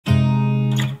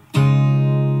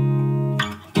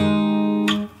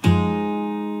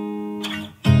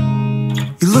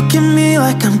You look at me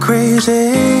like I'm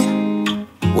crazy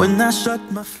when I shut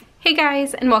my... Hey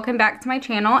guys, and welcome back to my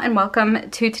channel and welcome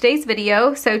to today's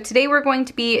video. So today we're going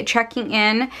to be checking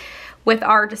in with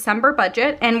our December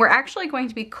budget, and we're actually going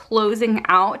to be closing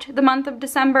out the month of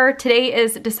December. Today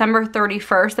is December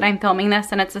 31st that I'm filming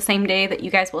this, and it's the same day that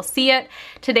you guys will see it.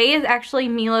 Today is actually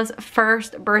Mila's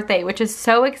first birthday, which is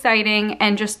so exciting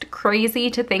and just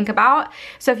crazy to think about.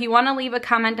 So if you want to leave a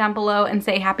comment down below and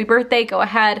say happy birthday, go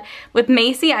ahead. With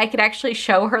Macy, I could actually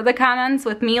show her the comments.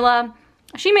 With Mila,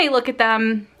 she may look at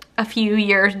them a few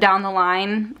years down the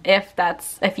line, if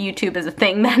YouTube is a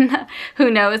thing, then who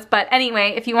knows. But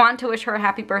anyway, if you want to wish her a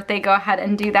happy birthday, go ahead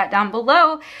and do that down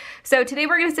below. So today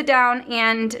we're gonna sit down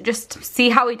and just see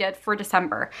how we did for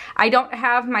December. I don't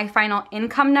have my final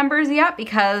income numbers yet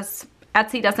because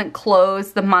Etsy doesn't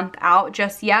close the month out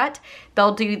just yet.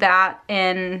 They'll do that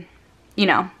in, you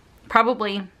know,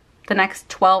 probably the next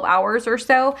 12 hours or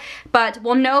so, but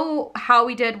we'll know how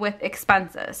we did with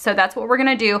expenses. So that's what we're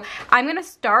gonna do. I'm gonna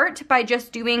start by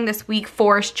just doing this week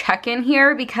 4's check-in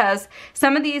here, because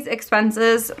some of these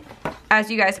expenses,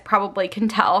 as you guys probably can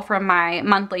tell from my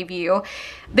monthly view,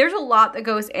 there's a lot that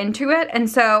goes into it. And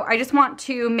so I just want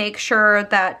to make sure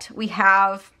that we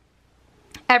have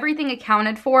everything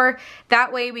accounted for.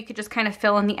 That way we could just kind of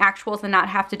fill in the actuals and not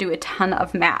have to do a ton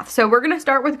of math. So we're gonna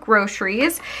start with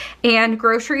groceries, and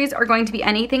groceries are going to be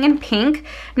anything in pink.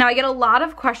 Now I get a lot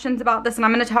of questions about this, and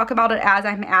I'm gonna talk about it as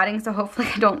I'm adding, so hopefully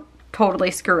I don't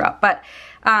totally screw up. But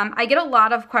I get a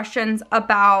lot of questions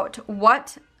about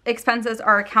what expenses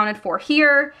are accounted for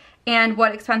here and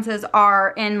what expenses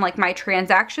are in like my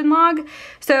transaction log.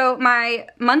 So my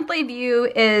monthly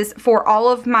view is for all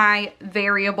of my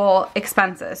variable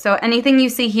expenses. So anything you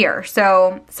see here.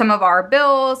 So some of our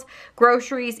bills,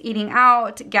 groceries, eating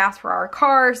out, gas for our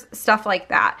cars, stuff like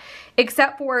that.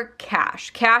 Except for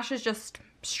cash. Cash is just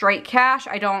straight cash.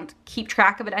 I don't keep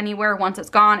track of it anywhere. Once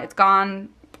it's gone,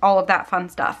 all of that fun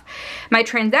stuff. My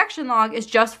transaction log is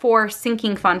just for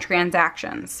sinking fund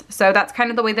transactions. So that's kind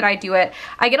of the way that I do it.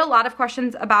 I get a lot of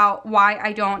questions about why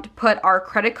I don't put our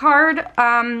credit card,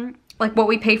 like what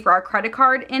we pay for our credit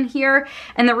card in here.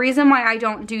 And the reason why I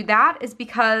don't do that is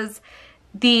because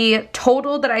the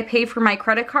total that I pay for my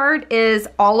credit card is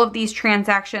all of these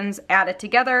transactions added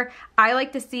together. I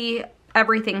like to see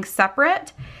everything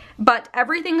separate, but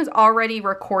everything is already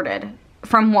recorded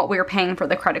from what we're paying for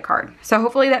the credit card. So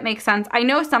hopefully that makes sense. I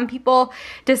know some people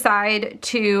decide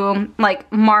to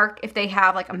like mark if they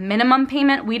have like a minimum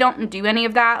payment. We don't do any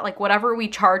of that. Like whatever we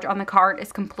charge on the card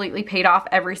is completely paid off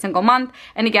every single month.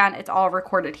 And again, it's all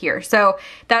recorded here. So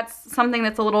that's something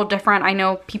that's a little different. I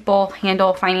know people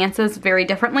handle finances very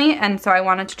differently, and so I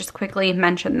wanted to just quickly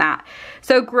mention that.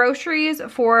 So groceries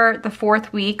for the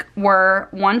 4th week were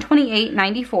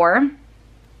 $128.94.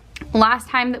 Last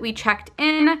time that we checked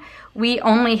in, we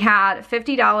only had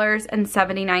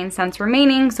 $50.79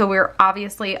 remaining, so we're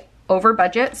obviously over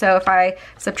budget. So if I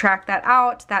subtract that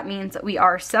out, that means that we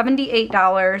are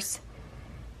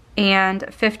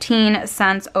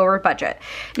 $78.15 over budget.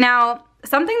 Now,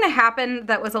 something that happened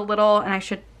that was a little, and I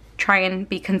should try and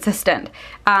be consistent.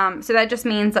 So that just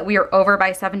means that we are over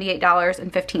by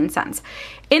 $78.15.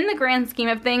 In the grand scheme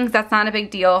of things, that's not a big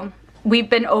deal. We've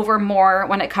been over more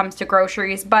when it comes to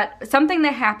groceries, but something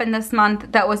that happened this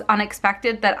month that was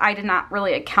unexpected that I did not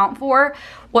really account for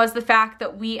was the fact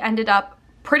that we ended up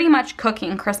pretty much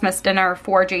cooking Christmas dinner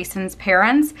for Jason's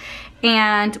parents,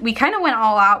 and we kind of went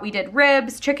all out. We did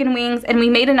ribs, chicken wings, and we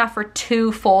made enough for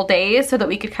 2 full days so that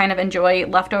we could kind of enjoy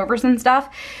leftovers and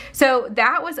stuff. So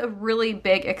that was a really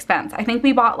big expense. I think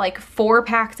we bought like 4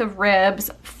 packs of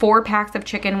ribs, 4 packs of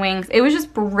chicken wings. It was just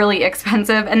really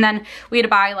expensive, and then we had to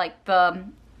buy like the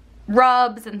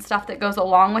rubs and stuff that goes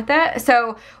along with it.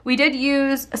 So we did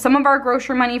use some of our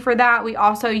grocery money for that. We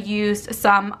also used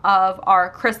some of our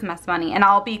Christmas money, and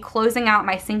I'll be closing out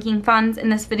my sinking funds in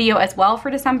this video as well for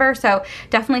December, so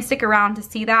definitely stick around to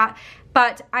see that.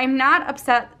 But I'm not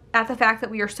upset at the fact that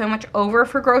we are so much over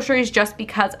for groceries just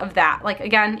because of that. Like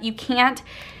again, you can't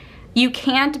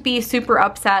be super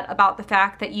upset about the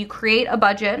fact that you create a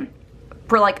budget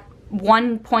for like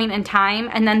one point in time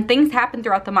and then things happen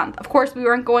throughout the month. Of course, we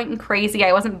weren't going crazy.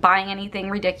 I wasn't buying anything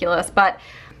ridiculous, but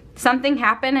something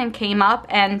happened and came up,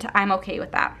 and I'm okay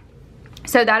with that.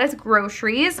 So that is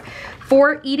groceries.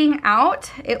 For eating out,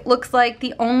 it looks like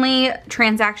the only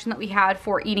transaction that we had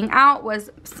for eating out was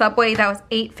Subway. That was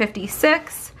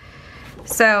 $8.56.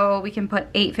 So we can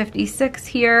put $8.56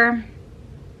 here.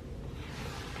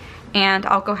 And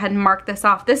I'll go ahead and mark this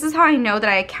off. This is how I know that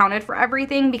I accounted for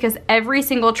everything, because every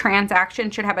single transaction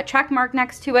should have a check mark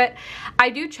next to it. I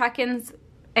do check-ins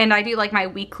and I do like my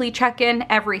weekly check-in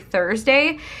every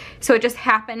Thursday. So it just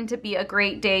happened to be a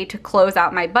great day to close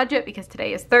out my budget because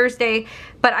today is Thursday,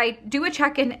 but I do a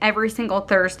check-in every single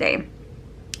Thursday.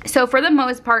 So for the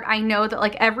most part, I know that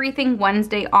like everything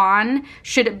Wednesday on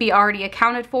should be already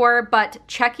accounted for, but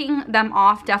checking them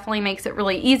off definitely makes it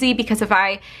really easy, because if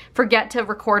I forget to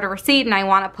record a receipt and I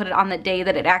want to put it on the day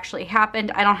that it actually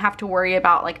happened, I don't have to worry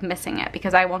about like missing it,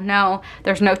 because I will know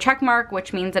there's no check mark,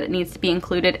 which means that it needs to be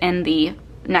included in the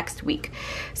next week.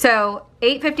 So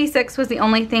 $8.56 was the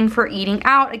only thing for eating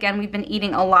out. Again, we've been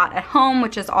eating a lot at home,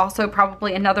 which is also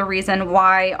probably another reason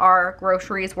why our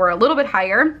groceries were a little bit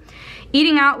higher.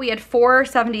 Eating out, we had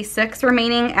 $4.76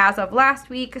 remaining as of last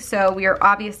week, so we are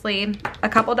obviously a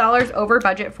couple dollars over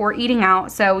budget for eating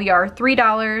out. So we are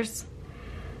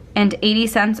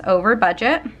 $3.80 over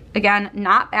budget. Again,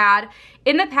 not bad.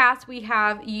 In the past, we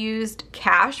have used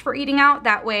cash for eating out.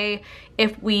 That way,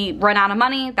 if we run out of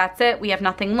money, that's it. We have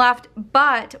nothing left.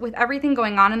 But with everything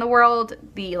going on in the world,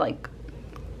 the like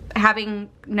having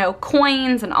no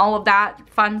coins and all of that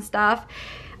fun stuff,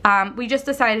 we just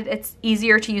decided it's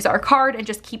easier to use our card and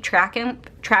just keep track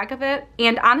of it.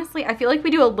 And honestly, I feel like we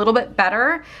do a little bit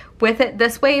better with it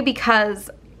this way,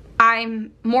 because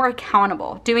I'm more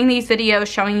accountable. Doing these videos,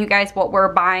 showing you guys what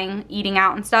we're buying, eating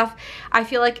out and stuff, I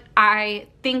feel like I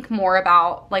think more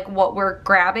about like what we're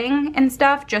grabbing and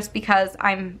stuff, just because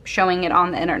I'm showing it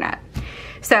on the internet.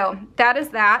 So that is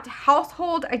that.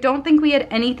 Household, I don't think we had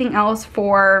anything else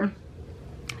for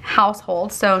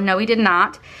household, so no, we did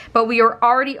not, but we were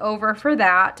already over for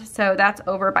that, so that's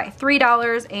over by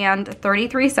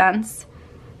 $3.33.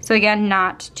 So again,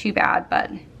 not too bad,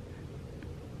 but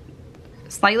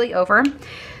slightly over.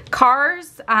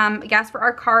 Cars, gas for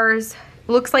our cars,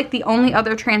 looks like the only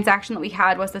other transaction that we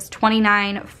had was this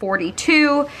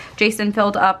 $29.42. Jason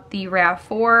filled up the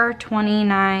RAV4,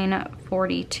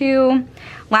 $29.42.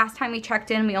 Last time we checked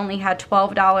in, we only had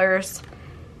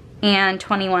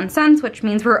 $12.21, which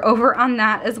means we're over on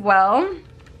that as well.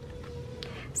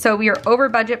 So we are over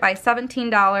budget by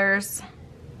 $17.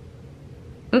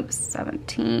 Oops,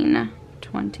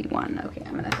 $17.21. Okay,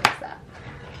 I'm gonna fix that.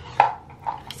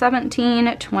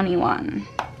 $17.21.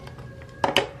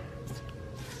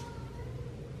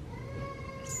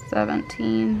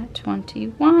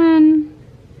 $17.21.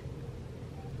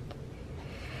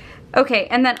 Okay,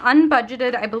 and then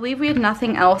unbudgeted, I believe we had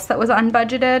nothing else that was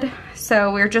unbudgeted.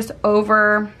 So we're just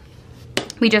over,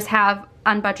 we just have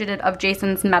unbudgeted of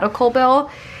Jason's medical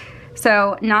bill.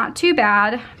 So not too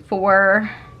bad for,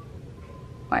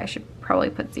 well, I should probably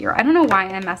put 0. I don't know why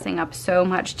I'm messing up so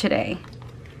much today.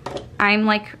 I'm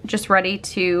like just ready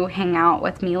to hang out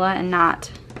with Mila and not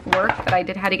work, but I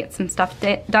did have to get some stuff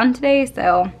done today,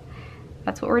 so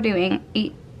that's what we're doing.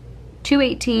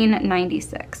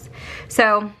 $218.96.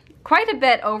 So quite a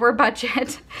bit over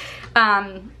budget.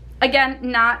 Again,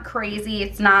 not crazy.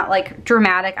 It's not like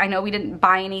dramatic. I know we didn't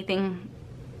buy anything,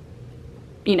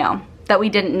 you know, that we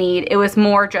didn't need. It was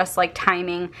more just like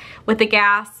timing with the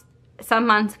gas. Some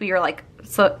months we were like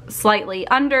slightly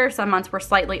under, some months we're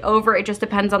slightly over. It just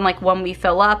depends on like when we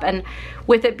fill up, and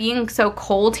with it being so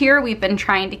cold here, we've been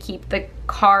trying to keep the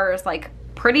cars like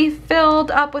pretty filled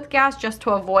up with gas just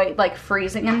to avoid like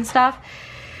freezing and stuff.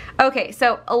 Okay,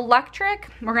 so electric,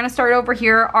 we're gonna start over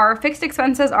here. Our fixed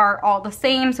expenses are all the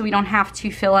same, so we don't have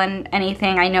to fill in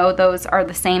anything. I know those are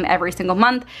the same every single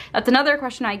month. That's another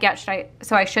question I get,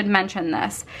 so I should mention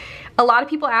this. A lot of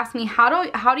people ask me, how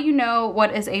do you know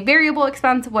what is a variable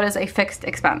expense, what is a fixed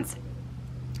expense?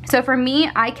 So for me,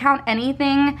 I count any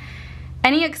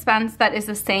expense that is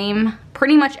the same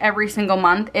pretty much every single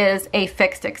month is a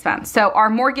fixed expense. So our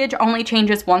mortgage only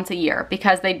changes once a year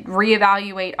because they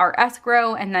reevaluate our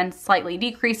escrow and then slightly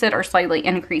decrease it or slightly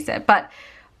increase it. But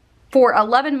for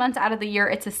 11 months out of the year,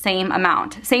 it's the same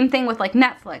amount. Same thing with like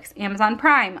Netflix, Amazon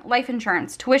Prime, life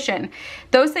insurance, tuition.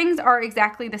 Those things are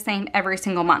exactly the same every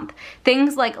single month.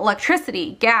 Things like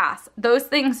electricity, gas, those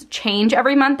things change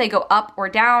every month. They go up or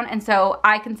down, and so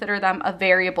I consider them a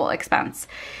variable expense.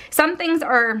 Some things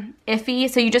are iffy,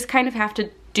 so you just kind of have to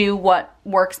do what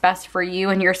works best for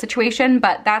you and your situation,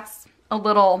 but that's a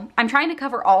little, I'm trying to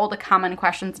cover all the common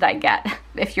questions that I get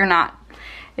if you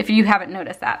haven't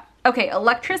noticed that. Okay,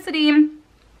 electricity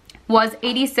was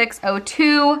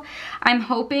 $86.02. I'm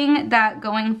hoping that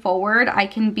going forward, I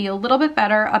can be a little bit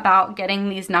better about getting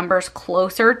these numbers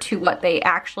closer to what they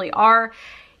actually are.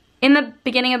 In the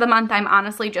beginning of the month, I'm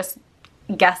honestly just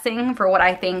guessing for what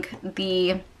I think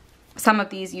the some of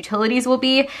these utilities will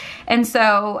be. And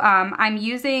so I'm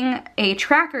using a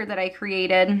tracker that I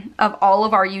created of all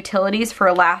of our utilities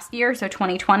for last year, so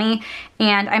 2020,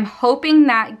 and I'm hoping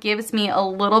that gives me a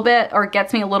little bit, or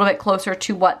gets me a little bit closer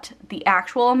to what the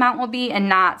actual amount will be and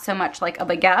not so much like of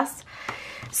a guess.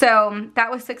 So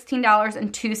that was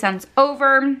 $16.02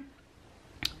 over.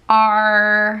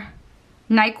 Our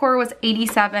Nicor was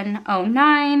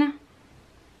 $87.09.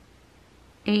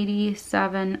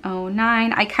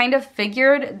 $87.09. I kind of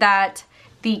figured that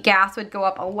the gas would go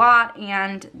up a lot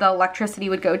and the electricity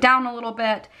would go down a little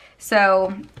bit.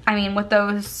 So, I mean, with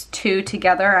those two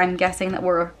together, I'm guessing that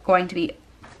we're going to be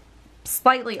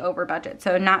slightly over budget,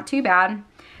 so not too bad.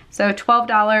 So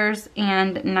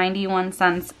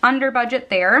 $12.91 under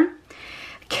budget there.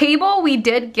 Cable, we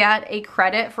did get a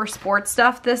credit for sports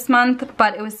stuff this month,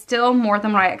 but it was still more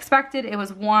than what I expected. It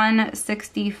was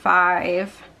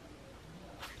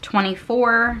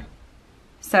 $165.24,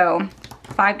 so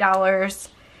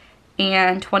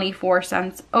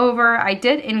 $5.24 over. I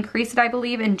did increase it, I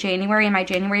believe, in January, in my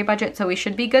January budget, so we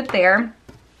should be good there.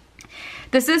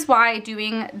 This is why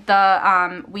doing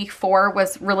the week 4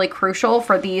 was really crucial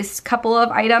for these couple of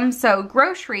items. So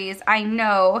groceries, I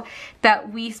know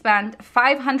that we spent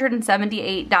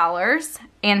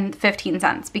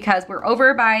 $578.15 because we're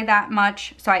over by that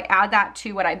much. So I add that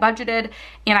to what I budgeted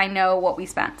and I know what we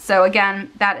spent. So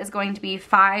again, that is going to be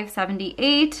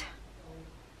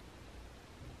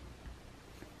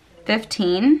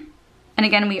 $578.15. And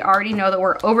again, we already know that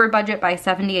we're over budget by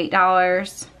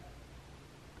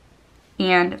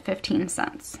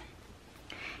 $78.15.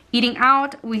 Eating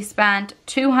out, we spent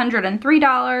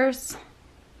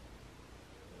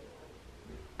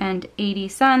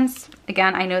 $203.80.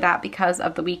 Again, I know that because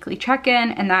of the weekly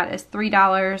check-in, and that is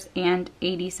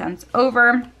 $3.80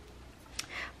 over.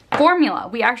 Formula,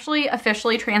 we actually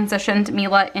officially transitioned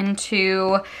Mila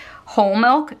into whole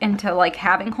milk, into like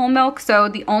having whole milk. So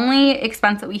the only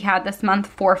expense that we had this month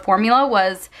for formula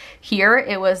was here.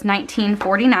 It was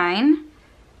 $19.49.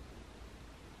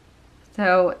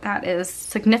 So that is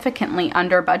significantly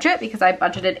under budget because I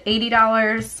budgeted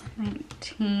 $80,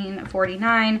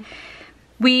 $19.49.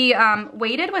 We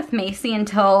waited with Macy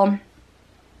until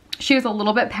she was a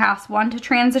little bit past 1 to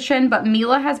transition, but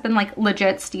Mila has been like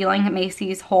legit stealing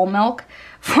Macy's whole milk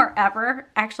forever.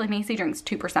 Actually, Macy drinks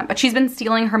 2%, but she's been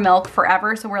stealing her milk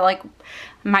forever. So we're like,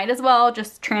 might as well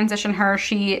just transition her.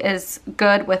 She is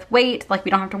good with weight. Like, we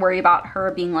don't have to worry about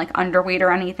her being like underweight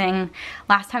or anything.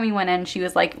 Last time we went in, she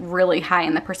was like really high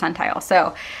in the percentile.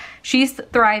 So she's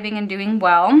thriving and doing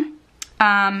well.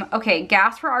 Okay,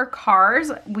 gas for our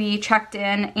cars, we checked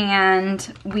in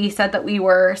and we said that we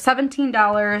were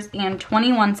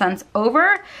 $17.21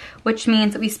 over, which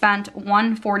means that we spent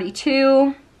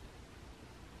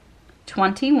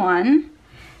 $142.21.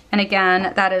 And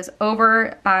again, that is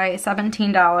over by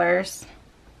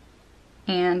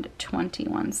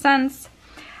 $17.21.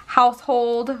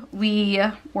 Household, we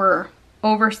were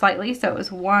over slightly, so it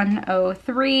was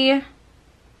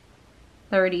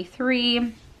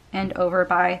 $103.33. and over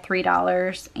by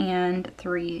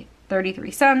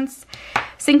 $3.33.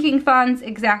 Sinking funds,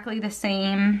 exactly the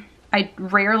same. I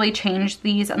rarely change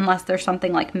these unless there's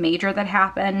something like major that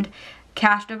happened.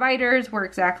 Cash dividers were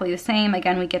exactly the same.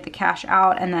 Again, we get the cash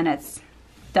out and then it's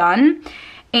done.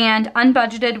 And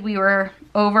unbudgeted, we were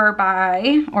over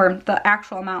by, or the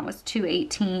actual amount was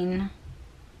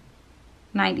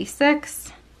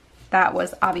 $218.96. That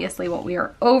was obviously what we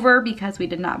were over because we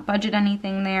did not budget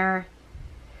anything there.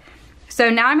 So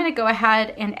now I'm gonna go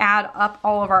ahead and add up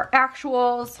all of our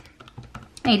actuals.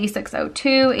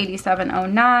 8602,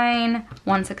 8709,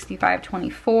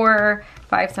 165.24,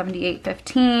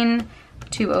 578.15,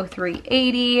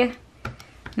 203.80,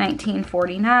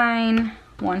 1949,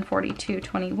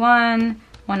 142.21,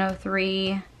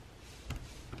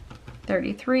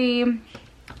 103.33,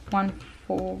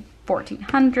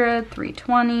 1400,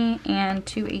 320, and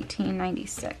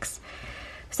 218.96.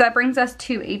 So that brings us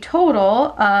to a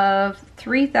total of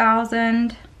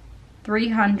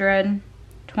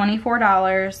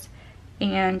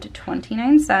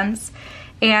 $3,324.29.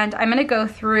 And I'm gonna go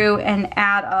through and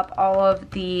add up all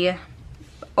of the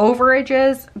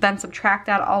overages, then subtract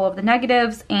out all of the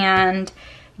negatives and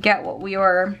get what we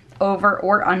were over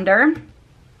or under.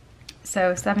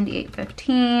 So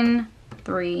 78.15,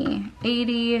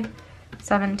 380,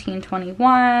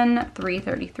 1721,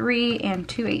 333, and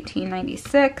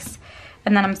 218.96.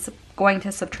 And then I'm going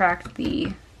to subtract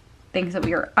the things that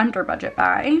we are under budget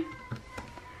by.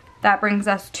 That brings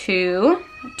us to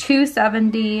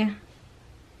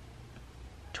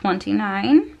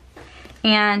 270.29.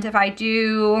 And if I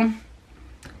do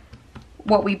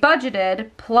what we budgeted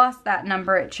plus that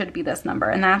number, it should be this number.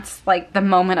 And that's like the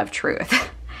moment of truth.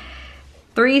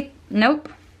 Nope,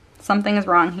 something is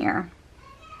wrong here.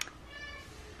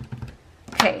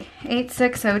 Okay,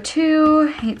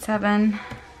 8602,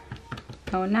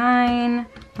 8709,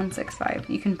 165.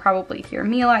 You can probably hear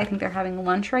Mila. I think they're having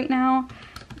lunch right now.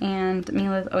 And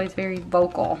Mila is always very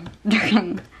vocal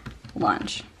during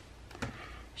lunch.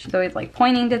 She's always like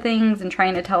pointing to things and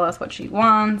trying to tell us what she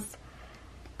wants.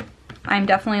 I'm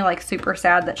definitely like super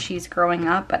sad that she's growing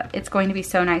up, but it's going to be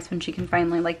so nice when she can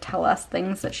finally like tell us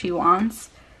things that she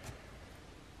wants.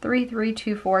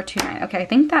 332429. Okay, I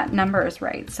think that number is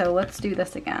right. So let's do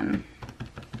this again.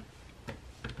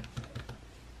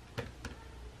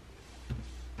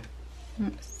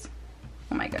 Oops.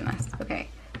 Oh my goodness. Okay.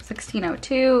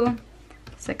 1602,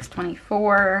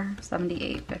 624,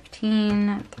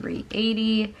 7815,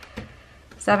 380,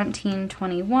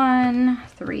 1721,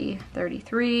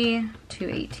 333,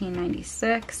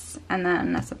 218.96, and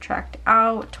then subtract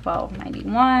out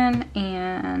 1291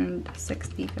 and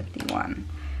 6051.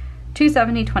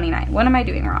 270.29. What am I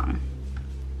doing wrong?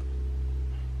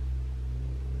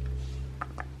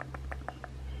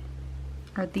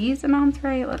 Are these amounts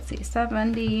right? Let's see.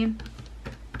 70,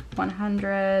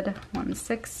 100,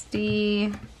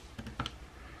 160,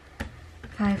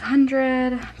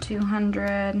 500,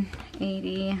 200,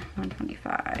 80,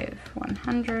 125,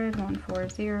 100, 140,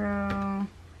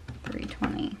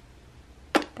 320.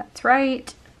 That's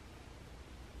right.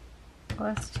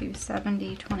 Plus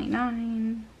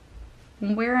 270.29.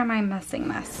 Where am I missing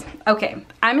this? Okay,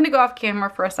 I'm gonna go off camera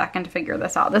for a second to figure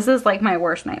this out. This is like my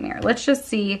worst nightmare. Let's just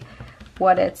see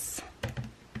what it's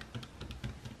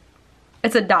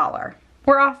 $1.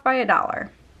 We're off by $1.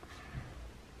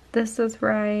 This is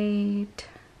right.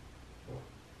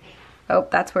 Oh,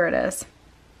 that's where it is.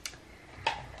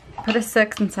 Put a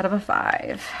 6 instead of a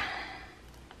 5.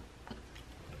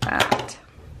 That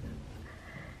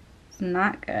is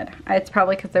not good. It's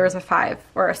probably because there was a 5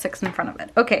 or a 6 in front of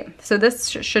it. Okay, so this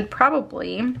should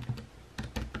probably,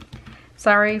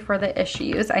 sorry for the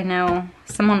issues. I know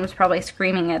someone was probably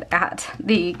screaming it at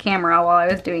the camera while I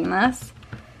was doing this.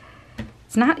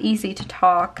 It's not easy to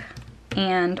talk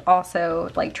and also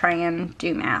like try and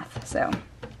do math, so.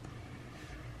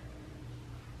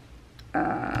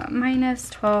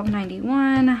 Minus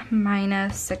 1291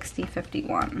 minus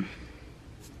 6051.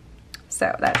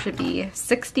 So that should be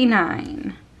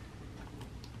 69.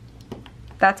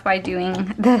 That's why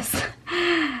doing this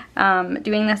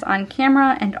on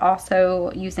camera and also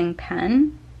using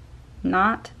pen,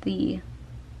 not the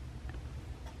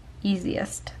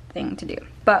easiest thing to do.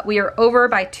 But we are over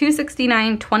by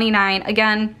 269.29.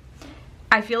 Again,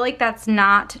 I feel like that's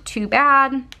not too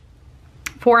bad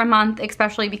for a month,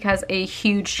 especially because a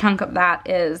huge chunk of that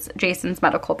is Jason's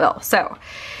medical bill. So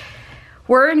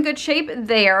we're in good shape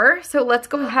there. So let's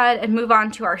go ahead and move on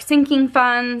to our sinking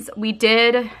funds. We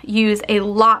did use a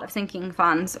lot of sinking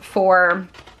funds for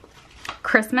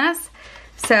Christmas.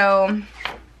 So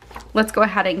let's go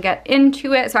ahead and get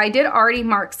into it. So I did already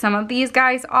mark some of these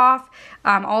guys off.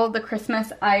 All of the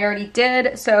Christmas I already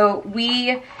did. So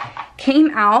we came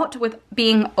out with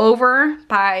being over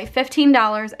by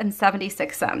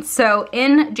 $15.76. So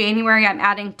in January, I'm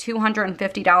adding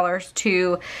 $250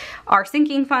 to our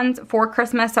sinking funds for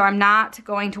Christmas. So I'm not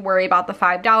going to worry about the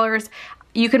 $5.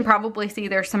 You can probably see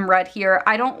there's some red here.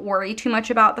 I don't worry too much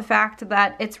about the fact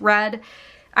that it's red.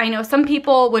 I know some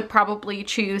people would probably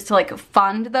choose to like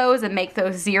fund those and make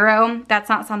those 0. That's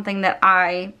not something that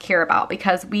I care about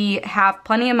because we have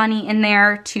plenty of money in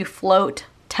there to float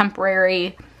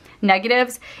temporary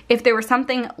negatives. If there was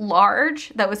something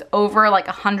large that was over like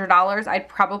 $100, I'd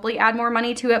probably add more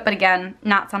money to it. But again,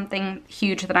 not something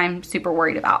huge that I'm super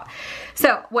worried about.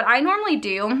 So what I normally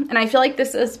do, and I feel like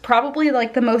this is probably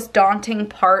like the most daunting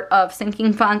part of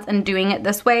sinking funds and doing it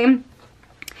this way,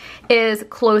 is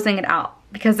closing it out.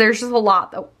 Because there's just a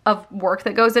lot of work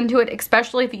that goes into it,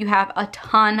 especially if you have a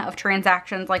ton of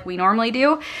transactions like we normally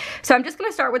do. So I'm just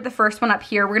gonna start with the first one up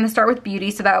here. We're gonna start with beauty.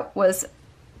 So that was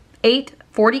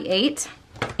 $8.48.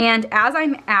 And as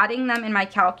I'm adding them in my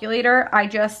calculator, I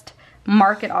just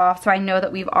mark it off so I know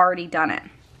that we've already done it.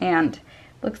 And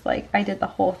looks like I did the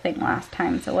whole thing last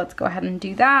time. So let's go ahead and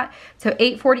do that. So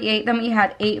 $8.48, then we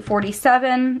had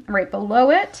 $8.47 right below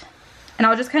it. And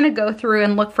I'll just kind of go through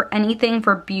and look for anything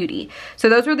for beauty. So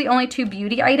those were the only 2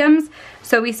 beauty items.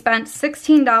 So we spent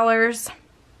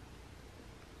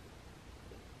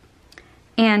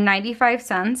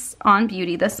 $16.95 on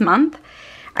beauty this month.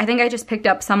 I think I just picked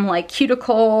up some like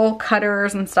cuticle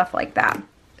cutters and stuff like that.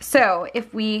 So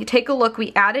if we take a look,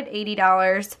 we added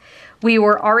 $80. We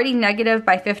were already negative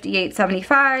by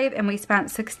 $58.75 and we spent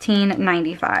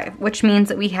 $16.95, which means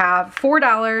that we have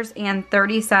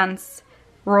 $4.30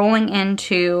 rolling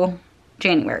into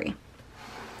January.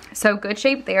 So good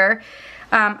shape there.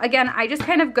 Again, I just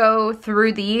kind of go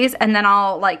through these and then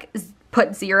I'll like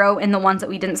put 0 in the ones that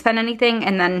we didn't spend anything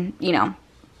and then, you know,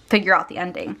 figure out the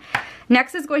ending.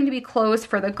 Next is going to be clothes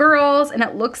for the girls, and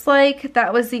it looks like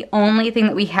that was the only thing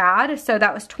that we had. So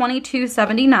that was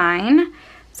 $22.79.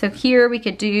 So here we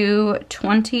could do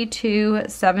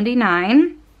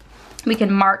 $22.79. We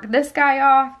can mark this guy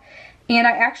off. And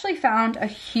I actually found a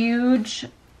huge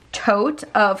tote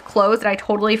of clothes that I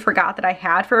totally forgot that I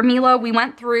had for Mila. We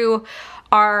went through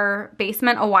our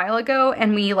basement a while ago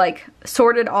and we like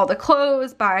sorted all the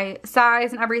clothes by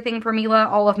size and everything for Mila,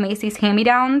 all of Macy's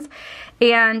hand-me-downs.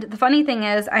 And the funny thing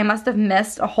is I must have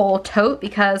missed a whole tote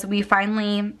because we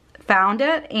finally found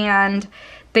it, and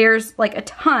there's like a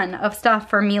ton of stuff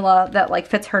for Mila that like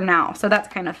fits her now. So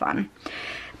that's kind of fun.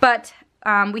 But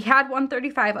we had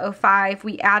 $135.05.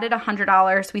 We added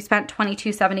 $100. We spent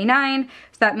 $22.79. So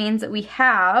that means that we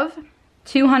have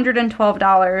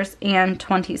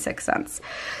 $212.26.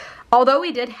 Although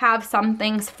we did have some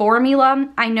things for Mila,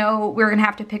 I know we're gonna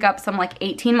have to pick up some like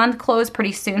 18-month clothes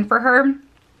pretty soon for her.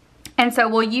 And so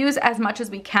we'll use as much as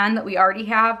we can that we already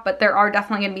have, but there are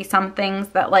definitely gonna be some things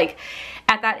that like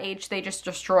at that age they just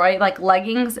destroy. Like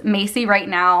leggings, Macy right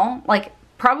now, like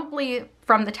probably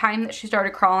from the time that she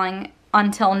started crawling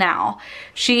until now,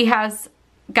 she has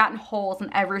gotten holes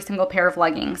in every single pair of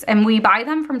leggings, and we buy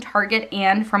them from Target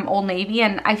and from Old Navy,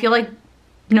 and I feel like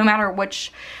no matter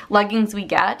which leggings we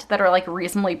get that are like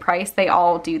reasonably priced, they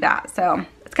all do that. So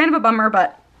it's kind of a bummer,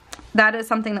 but that is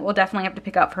something that we'll definitely have to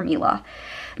pick up for Mila.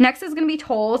 Next is going to be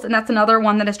tolls, and that's another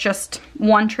one that is just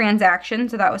one transaction,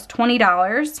 so that was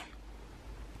 $20,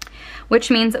 which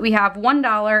means that we have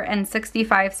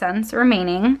 $1.65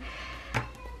 remaining.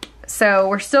 So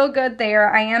we're still good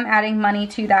there. I am adding money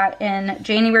to that in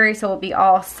January, so we'll be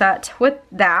all set with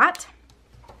that.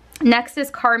 Next is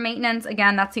car maintenance.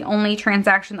 Again, that's the only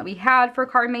transaction that we had for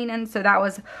car maintenance, so that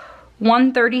was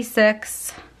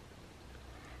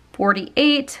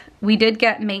 $136.48. We did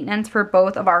get maintenance for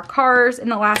both of our cars in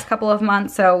the last couple of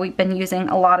months, so we've been using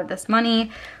a lot of this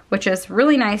money, which is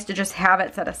really nice to just have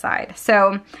it set aside.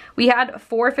 So we had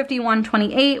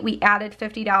 $451.28, we added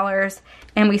 $50,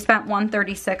 and we spent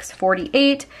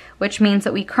 $136.48, which means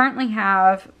that we currently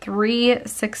have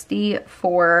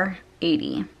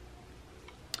 $364.80.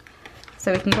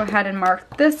 So we can go ahead and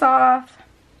mark this off.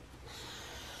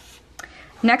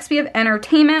 Next we have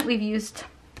entertainment.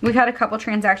 We've had a couple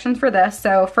transactions for this.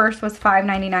 So first was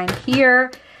 $5.99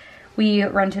 here. We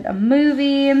rented a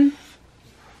movie.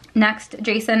 Next,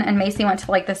 Jason and Macy went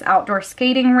to like this outdoor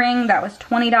skating ring. That was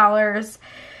 $20.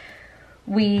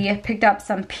 We picked up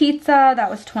some pizza.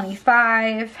 That was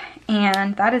 $25.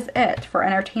 And that is it for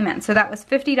entertainment. So that was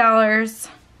 $50.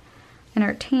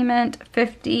 Entertainment,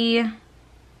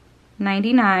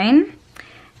 $50.99.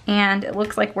 And it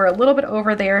looks like we're a little bit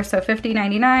over there. So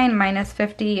 $50.99 minus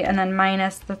 50 and then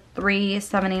minus the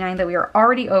 $3.79 that we are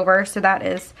already over. So that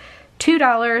is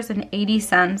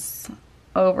 $2.80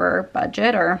 over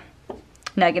budget, or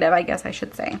negative, I guess I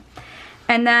should say.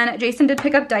 And then Jason did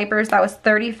pick up diapers. That was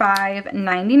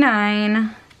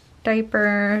 $35.99.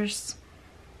 Diapers,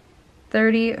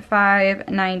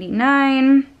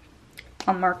 $35.99.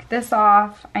 I'll mark this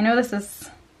off. I know this is,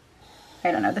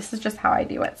 I don't know, this is just how I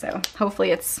do it, so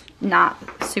hopefully it's not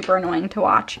super annoying to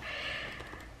watch.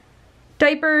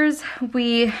 Diapers,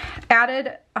 we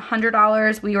added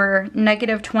 $100. We were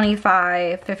negative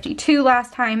 $25.52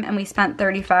 last time, and we spent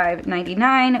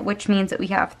 $35.99, which means that we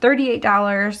have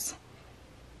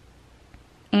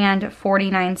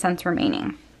 $38.49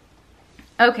 remaining.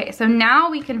 Okay, so now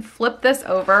we can flip this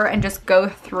over and just go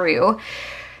through.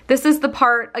 This is the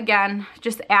part, again,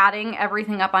 just adding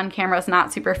everything up on camera is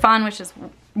not super fun, which is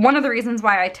one of the reasons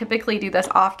why I typically do this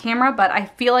off camera, but I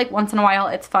feel like once in a while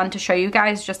it's fun to show you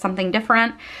guys just something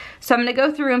different. So I'm gonna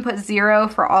go through and put 0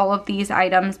 for all of these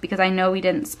items because I know we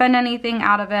didn't spend anything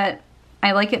out of it.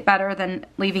 I like it better than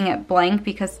leaving it blank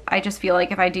because I just feel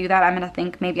like if I do that, I'm gonna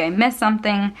think maybe I missed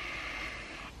something.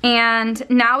 And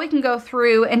now we can go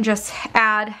through and just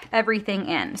add everything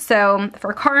in. So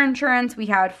for car insurance, we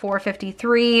had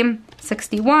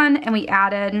 $453.61 and we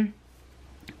added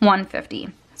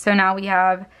 $150. So now we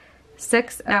have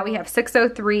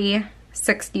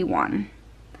 $603.61.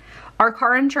 Our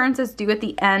car insurance is due at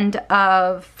the end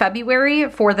of February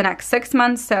for the next 6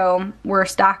 months, so we're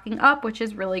stocking up, which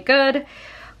is really good.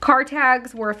 Car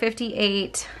tags were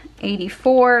 $58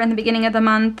 84 in the beginning of the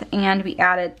month, and we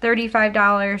added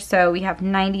 $35, so we have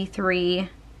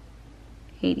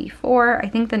 $93.84. I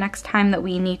think the next time that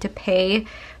we need to pay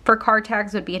for car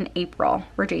tags would be in April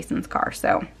for Jason's car,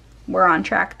 so we're on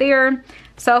track there.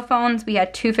 Cell phones, we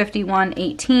had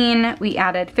 $251.18. We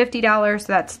added $50, so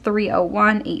that's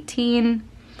 $301.18.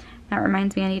 That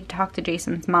reminds me I need to talk to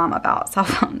Jason's mom about cell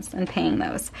phones and paying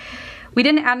those. We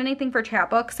didn't add anything for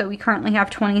chapbook, so we currently have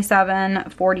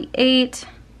 $27.48.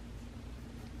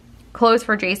 Clothes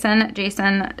for Jason.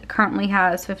 Jason currently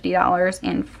has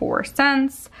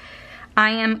 $50.04.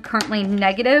 I am currently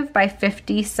negative by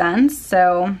 50 cents,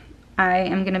 so I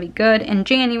am gonna be good in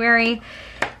January.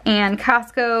 And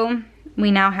Costco,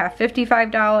 we now have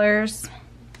 $55.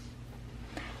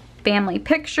 Family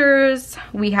pictures,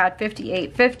 we had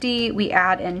 $58.50. We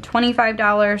add in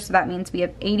 $25, so that means we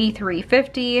have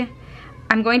 $83.50.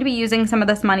 I'm going to be using some of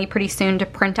this money pretty soon to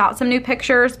print out some new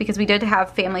pictures because we did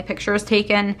have family pictures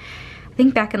taken, I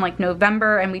think back in like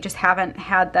November, and we just haven't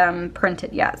had them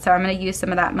printed yet. So I'm gonna use some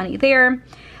of that money there.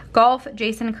 Golf,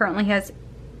 Jason currently has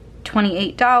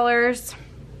 $28.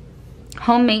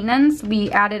 Home maintenance, we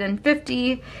added in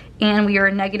 $50, and we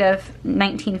are negative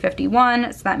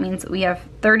 $19.51, so that means we have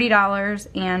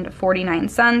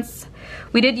 $30.49.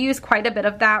 We did use quite a bit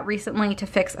of that recently to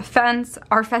fix a fence.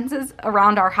 Our fences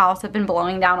around our house have been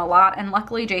blowing down a lot, and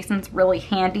luckily Jason's really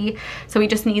handy, so he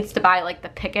just needs to buy like the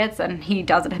pickets, and he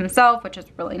does it himself, which is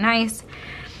really nice.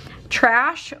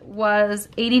 Trash was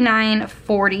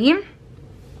 $89.40.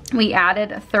 We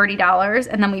added $30,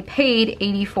 and then we paid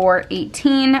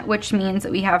 $84.18, which means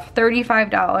that we have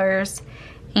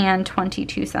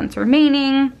 $35.22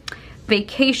 remaining.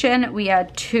 Vacation, we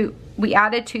added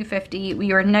 $250.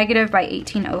 We were negative by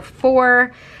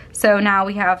 $18.04, so now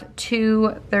we have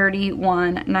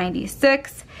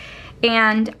 $231.96.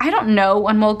 And I don't know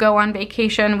when we'll go on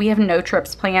vacation. We have no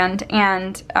trips planned,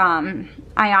 and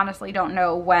I honestly don't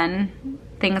know when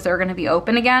things are going to be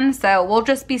open again, so we'll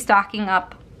just be stocking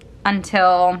up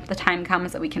until the time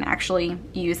comes that we can actually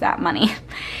use that money.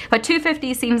 But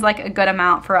 $250 seems like a good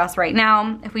amount for us right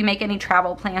now. If we make any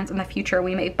travel plans in the future,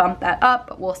 we may bump that up,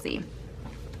 but we'll see.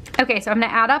 Okay, so I'm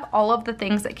gonna add up all of the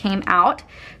things that came out.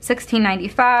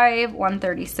 $16.95,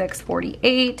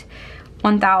 $136.48,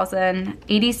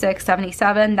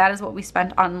 $1,086.77. That is what we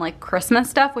spent on like Christmas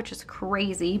stuff, which is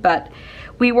crazy, but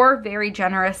we were very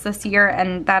generous this year,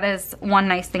 and that is one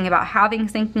nice thing about having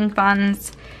sinking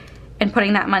funds and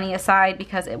putting that money aside,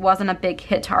 because it wasn't a big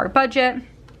hit to our budget.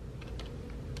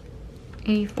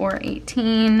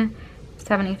 $84.18,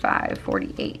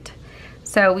 $75.48.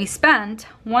 So we spent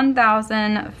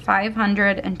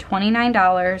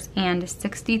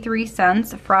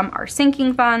 $1,529.63 from our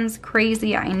sinking funds.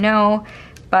 Crazy, I know,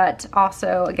 but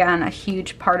also, again, a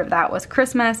huge part of that was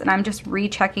Christmas, and I'm just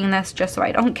rechecking this just so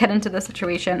I don't get into the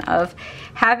situation of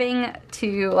having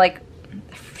to like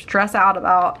stress out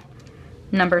about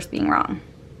numbers being wrong.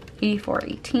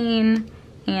 $84.18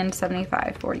 and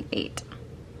 $75.48.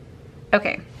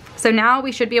 Okay, so now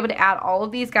we should be able to add all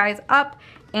of these guys up,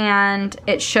 and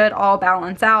it should all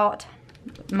balance out.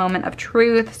 Moment of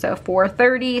truth, so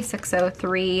 $430,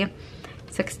 $603,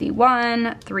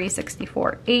 $61,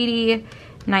 $364.80,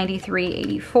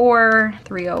 $93.84,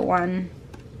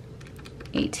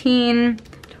 $301.18,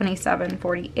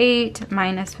 $27.48,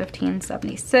 minus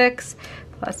 $15.76,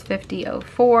 plus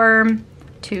 $50.04,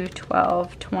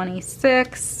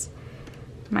 $212.26,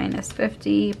 minus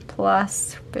 50,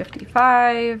 plus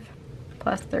 55,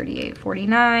 plus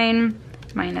 38.49,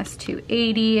 minus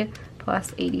 280, plus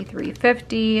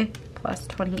 83.50, plus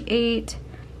 28,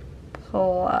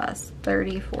 plus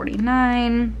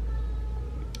 30.49,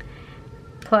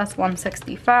 plus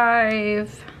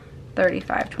 165,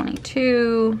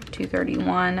 35.22,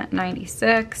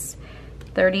 231.96,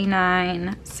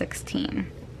 39.16.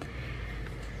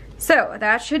 So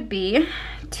that should be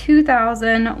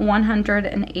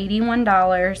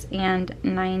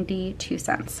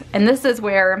 $2,181.92. And this is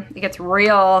where it gets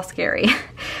real scary.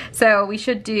 So we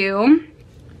should do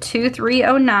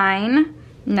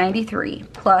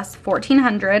 $2,309.93 plus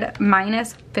 $1,400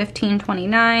 minus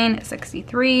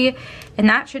 $1,529.63, and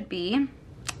that should be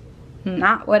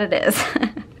not what it is.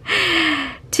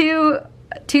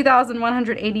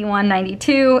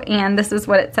 $2,181.92, and this is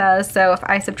what it says. So if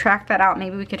I subtract that out,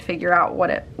 maybe we could figure out what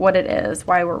it is,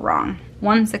 why we're wrong.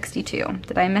 162.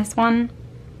 Did I miss one?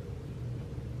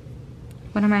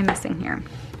 What am I missing here?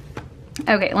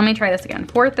 Okay, let me try this again.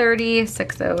 430,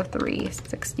 603,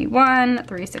 61,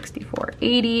 364,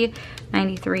 80,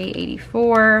 93,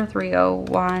 84,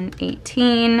 301,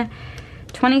 18,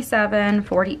 27,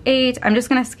 48. I'm just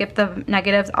gonna skip the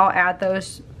negatives. I'll add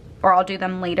those or I'll do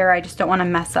them later. I just don't want to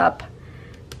mess up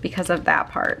because of that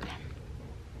part.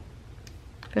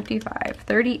 55,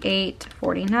 38,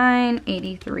 49,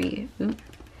 83,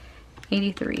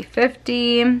 83,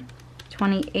 50,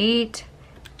 28,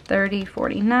 30,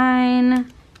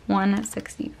 49,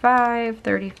 165,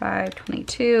 35,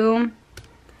 22,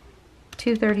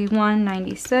 231,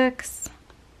 96,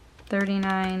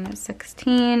 39,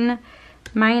 16,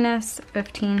 minus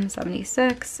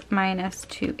 1576, minus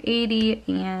 280,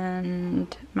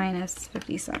 and minus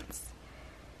 50 cents.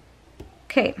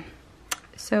 Okay,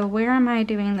 so where am I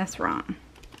doing this wrong?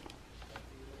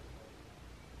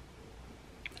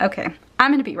 Okay,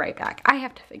 I'm gonna be right back. I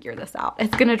have to figure this out.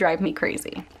 It's gonna drive me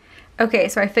crazy. Okay,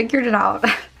 so I figured it out.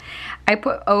 I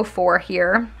put 04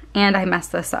 here and I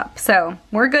messed this up. So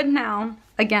we're good now.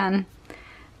 Again,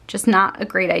 just not a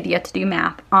great idea to do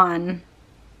math on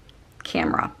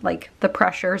camera. Like, the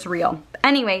pressure's real.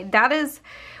 Anyway, that is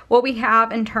what we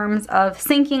have in terms of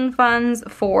sinking funds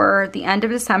for the end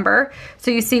of December.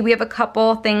 So you see we have a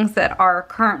couple things that are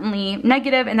currently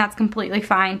negative, and that's completely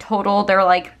fine. Total, they're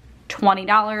like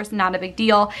 $20, not a big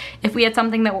deal. If we had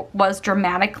something that was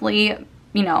dramatically,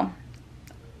 you know,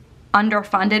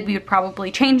 underfunded, we would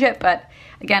probably change it, but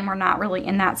again, we're not really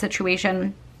in that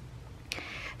situation.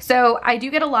 So I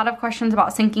do get a lot of questions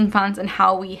about sinking funds and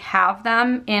how we have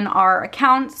them in our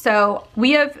accounts. So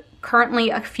we have currently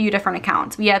a few different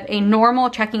accounts. We have a normal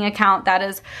checking account. That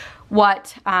is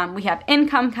what we have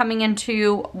income coming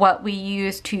into, what we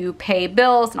use to pay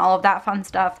bills and all of that fun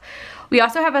stuff. We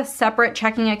also have a separate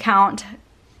checking account.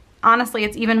 Honestly,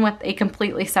 it's even with a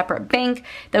completely separate bank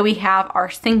that we have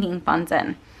our sinking funds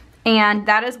in. And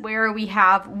that is where we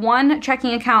have one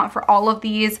checking account for all of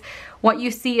these. What you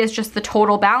see is just the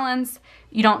total balance.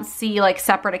 You don't see like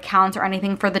separate accounts or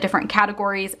anything for the different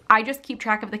categories. I just keep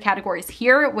track of the categories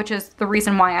here, which is the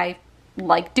reason why I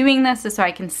like doing this, is so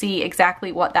I can see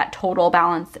exactly what that total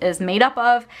balance is made up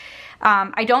of.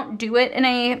 I don't do it in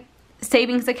a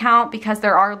savings account because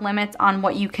there are limits on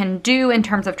what you can do in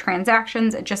terms of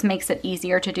transactions. It just makes it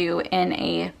easier to do in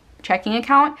a checking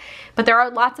account, but there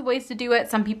are lots of ways to do it.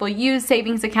 Some people use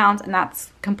savings accounts and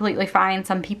that's completely fine.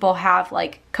 Some people have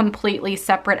like completely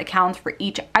separate accounts for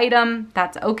each item.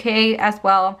 That's okay as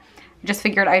well. I just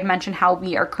figured I'd mention how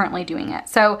we are currently doing it.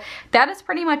 So that is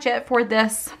pretty much it for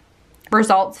this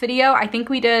results video. I think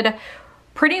we did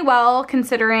pretty well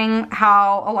considering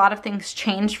how a lot of things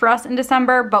changed for us in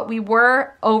December, but we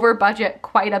were over budget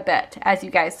quite a bit, as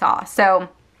you guys saw. So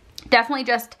definitely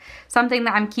just something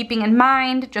that I'm keeping in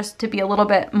mind, just to be a little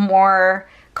bit more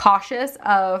cautious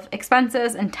of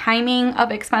expenses and timing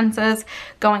of expenses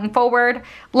going forward.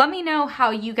 Let me know how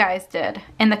you guys did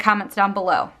in the comments down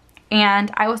below,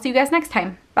 and I will see you guys next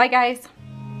time. Bye guys.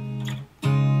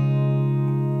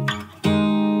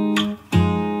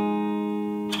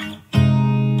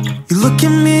 You look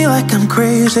at me like I'm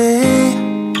crazy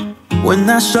when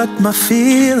I shut my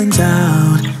feelings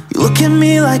out. You look at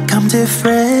me like I'm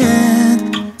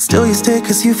different, still you stay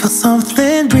cause you feel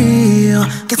something real.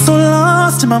 Get so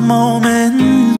lost in my moment.